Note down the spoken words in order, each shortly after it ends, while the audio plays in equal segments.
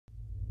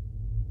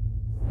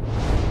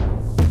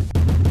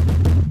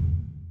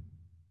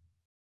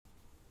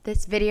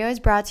This video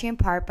is brought to you in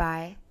part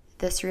by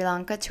the Sri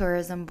Lanka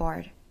Tourism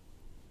Board.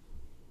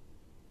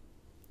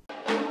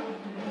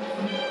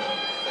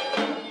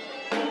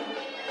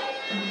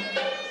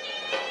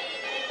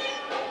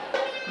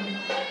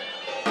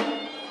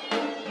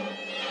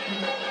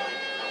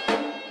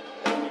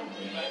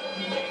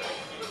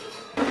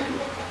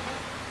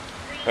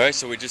 Alright,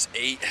 so we just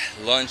ate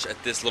lunch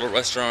at this little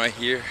restaurant right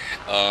here.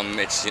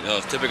 It's,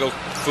 typical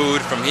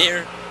food from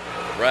here.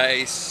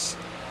 Rice,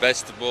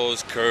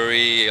 vegetables,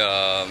 curry,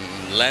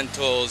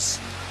 lentils,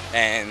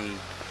 and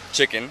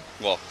chicken.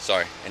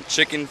 And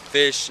chicken,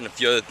 fish, and a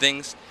few other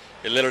things.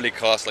 It literally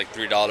costs like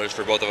 $3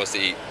 for both of us to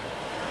eat.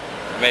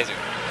 Amazing.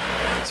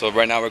 So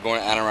right now we're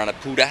going to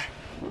Anuradhapura.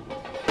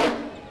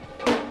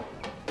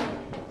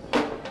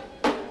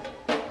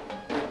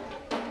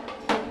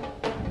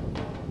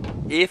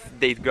 If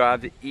they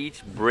grabbed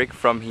each brick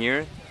from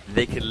here,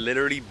 they could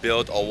literally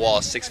build a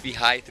wall 6 feet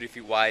high, 3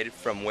 feet wide.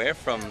 From where?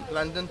 From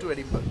London to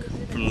Edinburgh.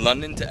 From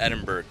London to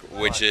Edinburgh,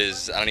 which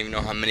is, I don't even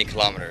know how many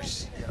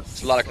kilometers. Yes.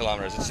 It's a lot of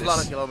kilometers. It's a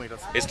lot of kilometers.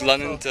 It's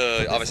London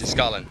to, obviously,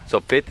 Scotland. So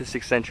 5th to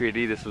 6th century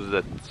AD, this was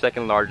the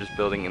second largest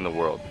building in the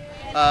world.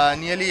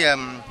 Nearly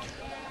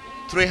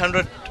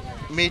 300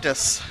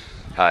 meters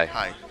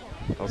high.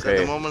 Okay. So at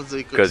the moment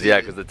because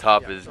the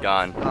top is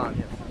gone.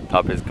 Yes.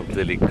 Top is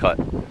completely cut.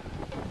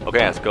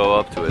 Okay, let's go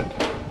up to it.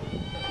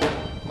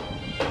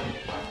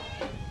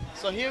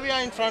 So here we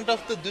are in front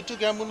of the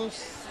Dutugamunu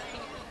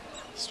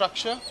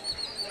structure.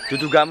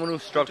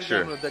 Dutugamunu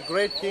structure. The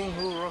great king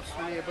who was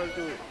really able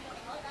to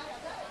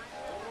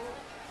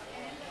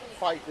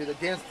fight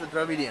against the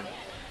Dravidian.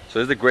 So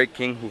this is the great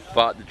king who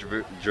fought the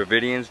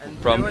Dravidians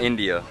from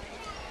India.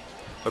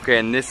 Okay,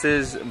 and this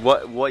is,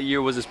 what year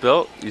was this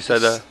built? You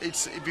said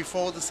it's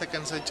before the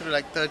 2nd century,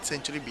 like 3rd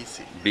century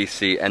BC.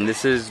 BC, and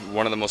this is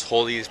one of the most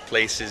holiest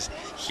places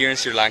here in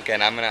Sri Lanka,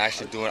 and I'm gonna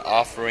actually do an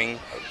offering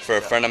for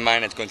a friend of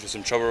mine that's going through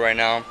some trouble right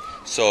now.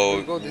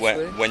 So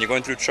when you're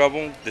going through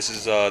trouble, this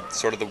is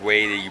sort of the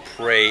way that you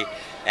pray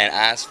and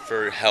ask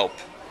for help,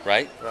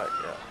 right? Right,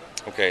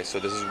 yeah. Okay, so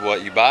this is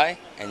what you buy,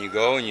 and you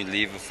go and you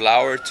leave a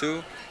flower or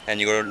two, and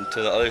you go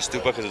to the other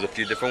stupa, because there's a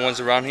few different ones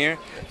around here,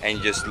 and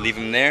you just leave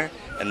them there,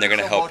 and they're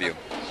gonna help you.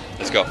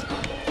 Let's go.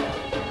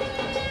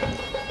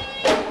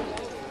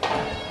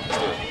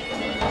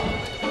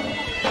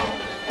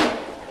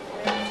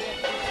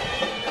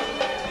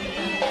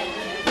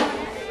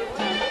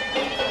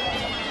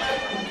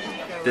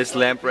 This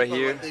lamp right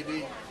here,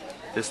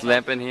 this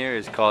lamp in here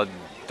is called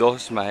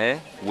Davidsbeenhere,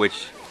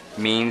 which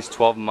means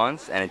 12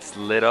 months, and it's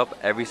lit up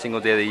every single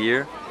day of the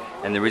year.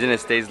 And the reason it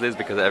stays lit is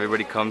because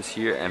everybody comes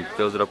here and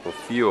fills it up with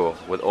fuel,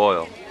 with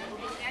oil.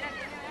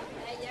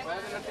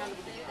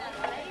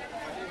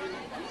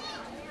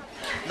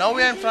 Now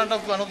we are in front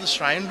of one of the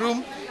shrine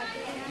room.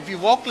 If you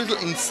walk a little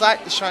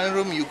inside the shrine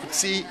room, you could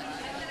see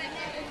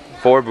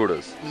 4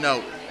 Buddhas.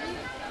 No.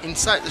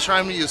 Inside the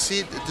shrine room, you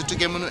see the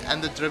Dutugamunu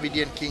and the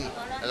Dravidian king,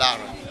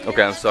 Lara.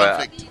 Okay, I'm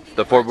sorry. Conflict.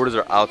 The 4 Buddhas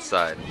are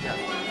outside. Yeah.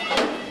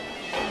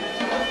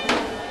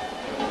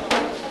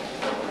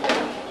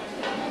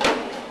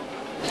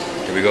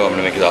 Here we go, I'm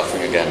gonna make his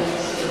offering again.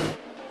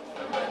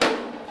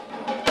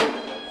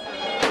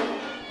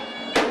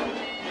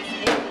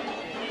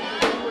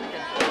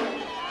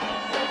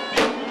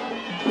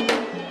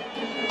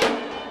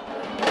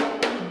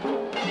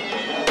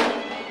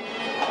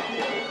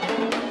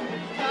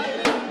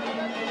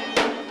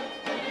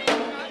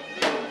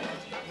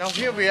 Now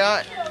here we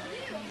are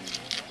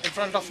in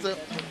front of the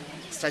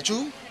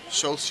statue,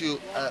 shows you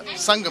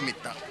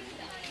Sangamita,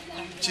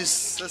 which is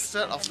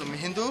sister of the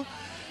Hindu,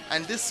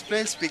 and this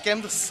place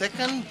became the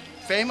second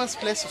famous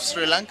place of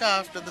Sri Lanka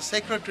after the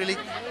sacred relic,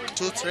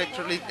 Tooth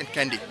relic in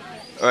Kandy.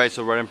 Alright,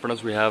 so right in front of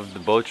us we have the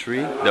Bodhi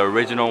Tree, the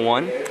original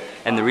one.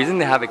 And the reason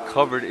they have it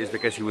covered is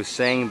because he was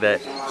saying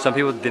that some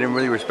people didn't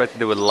really respect it.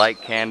 They would light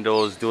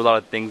candles, do a lot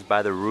of things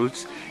by the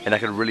roots, and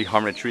that could really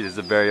harm the tree. This is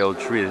a very old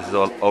tree. This is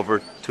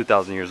over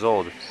 2,000 years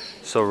old.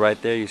 So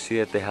right there you see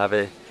that they have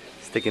it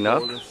sticking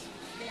up.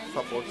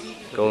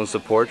 Golden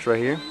supports right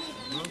here.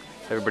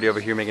 Everybody over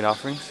here making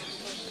offerings.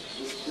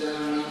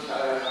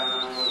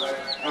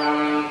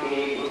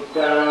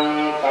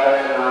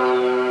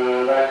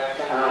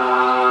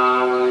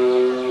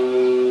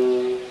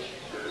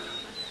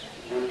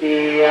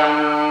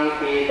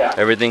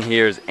 Everything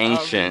here is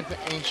ancient,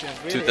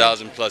 Really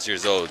 2,000 plus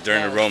years old,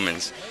 during the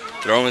Romans.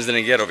 The Romans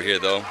didn't get over here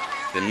though,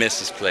 they missed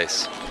this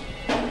place.